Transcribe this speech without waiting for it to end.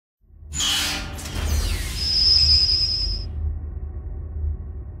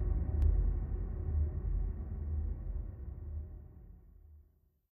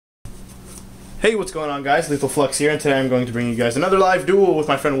Hey, what's going on, guys? LethalFlux here, and today I'm going to bring you guys another live duel with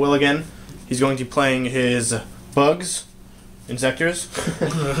my friend Will again. He's going to be playing his bugs, Inzektors,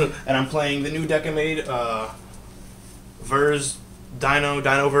 and I'm playing the new deck I made, Dino-Vers,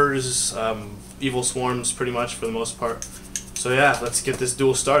 Evilswarms, pretty much, for the most part. So yeah, let's get this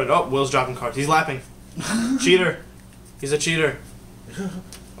duel started. Oh, Will's dropping cards. He's lapping. Cheater. He's a cheater.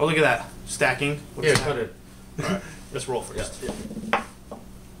 Oh, look at that. Stacking. Here, cut it. Alright, let's roll first. Yeah.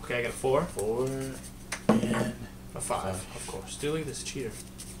 Okay, I got a 4. 4 and a 5, of course. Dude, look at this cheater.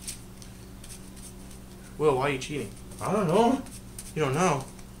 Will, why are you cheating? I don't know. You don't know.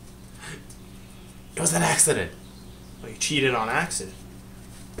 It was an accident. Well, you cheated on accident.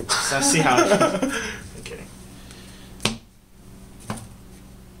 So I see how. I'm kidding.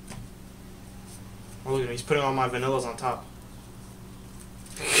 Oh, look at him. He's putting all my vanillas on top.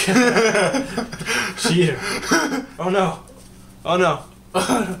 Cheater. Oh no. Oh no.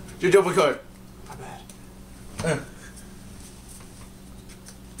 Your double card. My bad.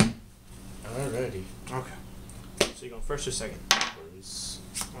 Alrighty. Okay. So you're going first or second? First.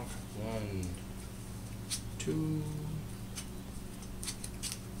 Okay. 1, 2.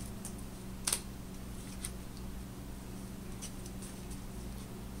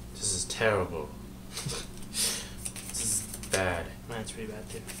 This is terrible. This is bad. Mine's pretty bad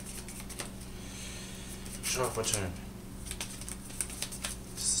too. Draw for turn.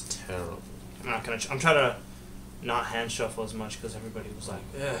 This is terrible. I'm not gonna. I'm trying to not hand shuffle as much because everybody was like,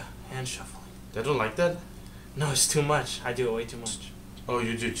 "Yeah, hand shuffling." They don't like that? No, it's too much. I do it way too much. Oh,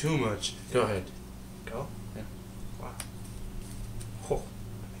 you do too much. Go ahead. Go? Yeah. Wow. Oh,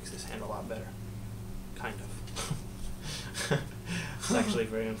 that makes this hand a lot better. Kind of. It's actually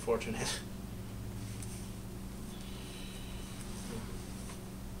very unfortunate.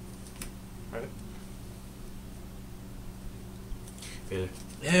 Right? Feel it.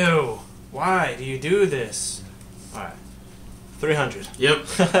 Ew. Why do you do this? Alright. 300. Yep.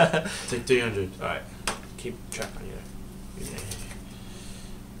 Take 300. Alright. Keep track on you there.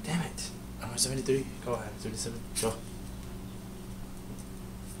 Damn it. I'm at 73. Go ahead. 37. Go.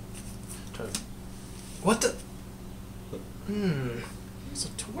 Turn. What the? It's a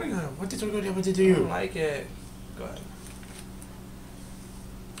Torgo. What did Torgo have to I do? don't like it. Go ahead.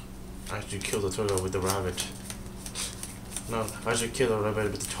 I should kill the Torgo with the rabbit. No, I should kill the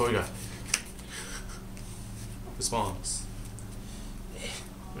rabbit with the Torgo. Response.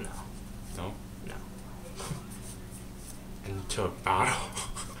 No. No? No. Into a battle.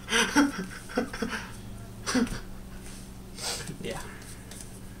 Yeah.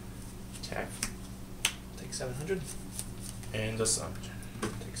 Attack. Take 700. And the sun.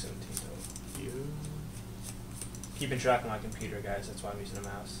 Take 17. You. Keeping track on my computer, guys. That's why I'm using a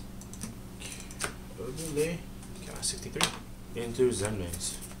mouse. Overlay. Okay, I'm 63. Into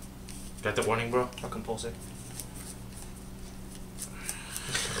Zenmaze. Got the warning, bro? Or compulsive.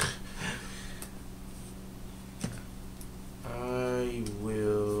 I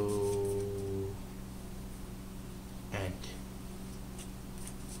will end.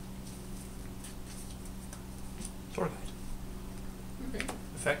 Tour guide. Okay.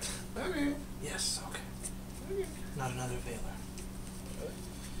 Effect. Okay. Yes. Okay. Okay. Not another Veiler.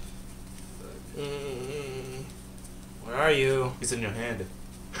 Where are you? It's in your hand.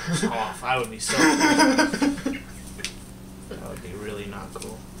 Oh, I would be so cool. That would be really not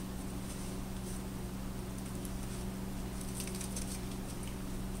cool.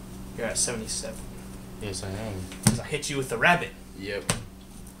 You're at 77. Yes, I am. Because I hit you with the rabbit. Yep.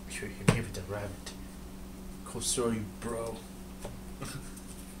 You hit me with the rabbit. Cool story, bro.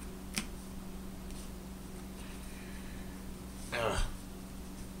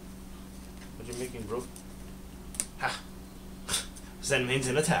 What you making, bro? Ha! Zen means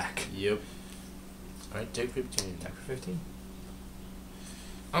an attack. Yep. Alright, take 15. Attack for 15.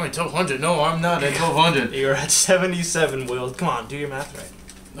 I'm at 1200. No, I'm not at 1200. You're at 77, Will. Come on, do your math right.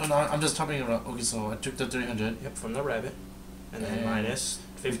 No, I'm just topping it up. Okay, so I took the 300. Yep, from the rabbit. And then minus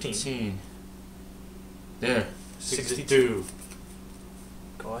 15. There. 62.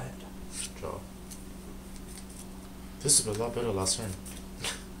 Go ahead. Draw. This is a lot better last turn.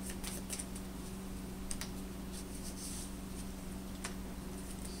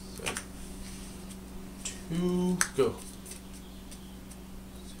 So, 2, go.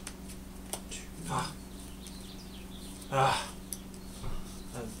 That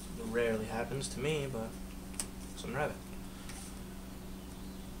rarely happens to me, but some rabbit.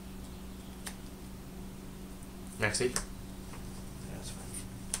 Maxi. Yeah, that's fine.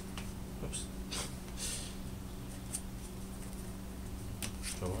 Oops.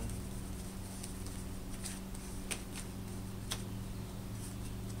 Draw 1.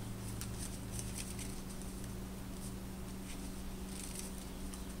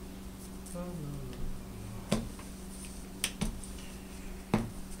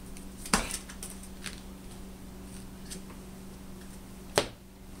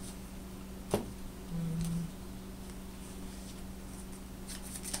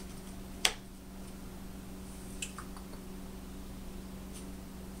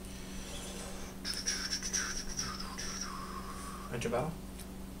 Enter battle.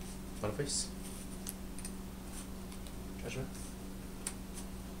 Battle face. Judgment.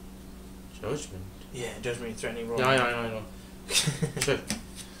 Judgment. Yeah, judgment. Threatening roll. Yeah, I know. Sure.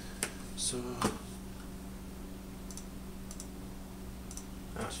 So.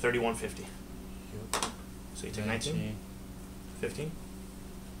 It's 3150. Yep. So you take 19, 15,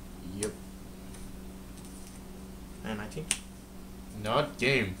 Yep. and 19. Not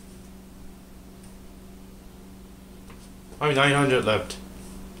game. Only 900 left.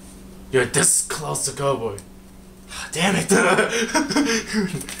 You're this close to cowboy. Damn it!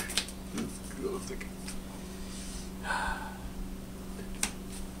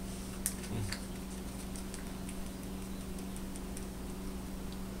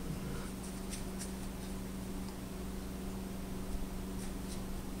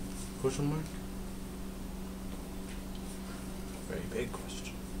 Question mark? Very big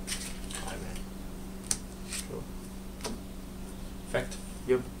question. Alright, man. Sure. Effect.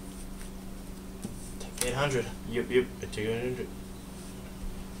 Yep. Take 800. Yep. I take 100.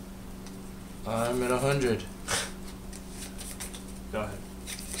 I'm at 100. Go ahead.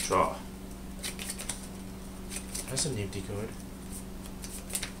 Draw. That's a nifty card.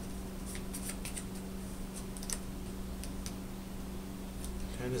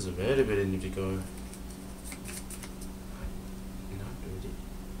 That is a very, very nifty card. Not dirty.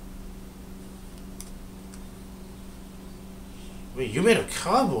 Wait, you made a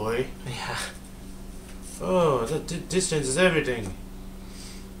cowboy? Yeah. Oh, that distance is everything.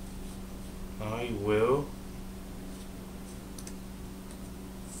 I will.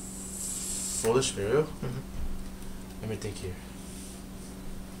 Foolish burial? Let me think here.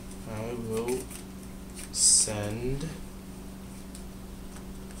 I will send.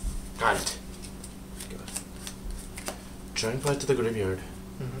 Got it. Good. Drawing pad to the graveyard.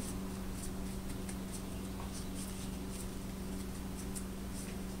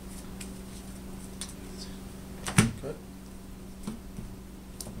 Good.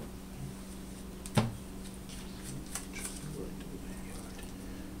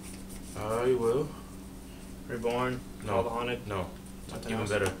 I will. Reborn. No. Call the Haunted. No. Something Even else.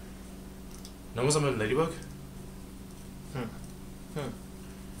 better. No one summon Ladybug?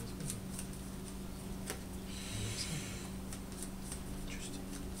 Interesting.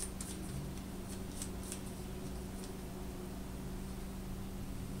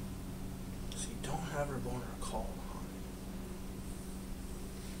 So you don't have Reborn or Call the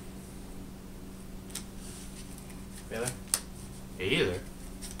Haunted. Really? Either.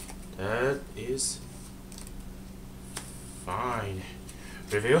 That is fine.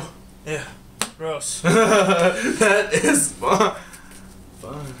 Reveal? Yeah. Gross. That is fine.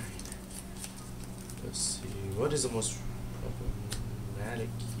 Fine. Let's see. What is the most problematic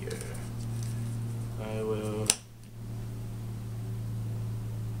here? I will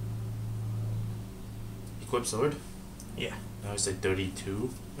equip sword. Yeah. Now it's at 32.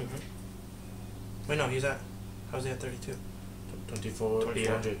 Wait, no, he's at. How's he at 32? 24, 800.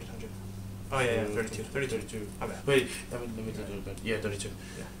 800. Oh, yeah, 32. 32. My bad. Wait, let me take it back. Yeah, 32.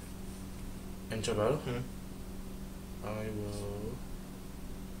 Yeah. Enter battle. I will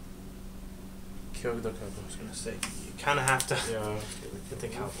kill the cowboy. I was gonna say, you kind of have to Yeah. get the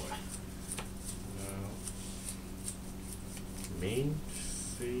cowboy. Now, main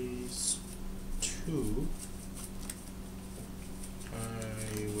phase 2.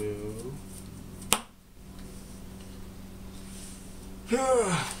 I will.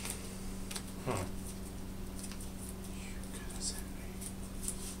 Huh.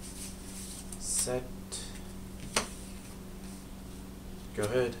 Set. Go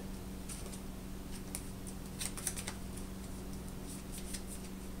ahead.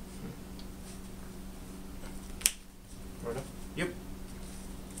 Rhoda? Yep.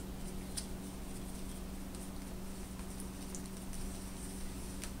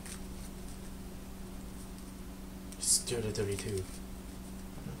 Still at 32.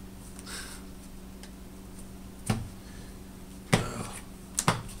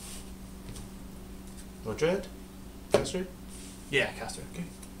 No dread? Caster? Yeah, caster. Okay.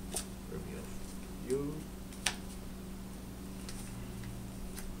 Reveal. You.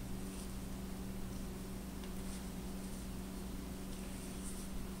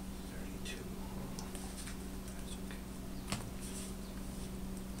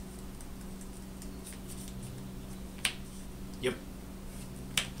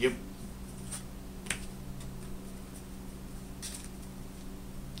 Yep.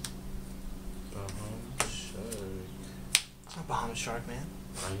 It's not Bahamas Shark, man.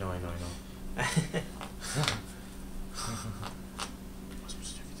 I know.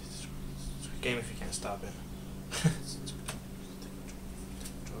 Game if you can't stop it.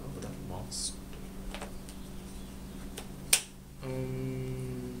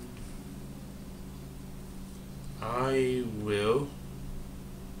 I will.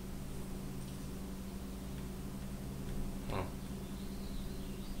 Oh.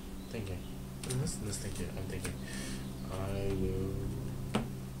 Thinking. Let's think here. I'm thinking. I will.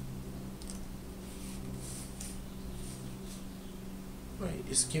 Wait,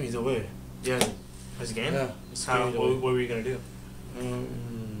 it's give me the way. Yeah. It's a game? Yeah. It's How? give me the way. What were you gonna do?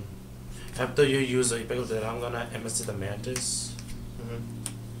 After you use the effect of that, I'm gonna MSC the Mantis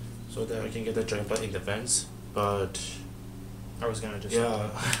so that I can get the Drain Blood in defense. But I was gonna just yeah.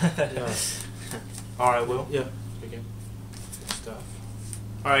 Alright, Will. Yeah. Okay. Good stuff.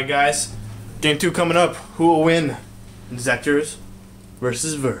 Alright, guys. Game 2 coming up. Who will win? Inzektors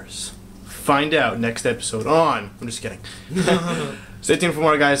versus Verse. Find out next episode on. I'm just kidding. Stay tuned for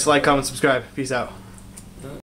more, guys. Like, comment, subscribe. Peace out.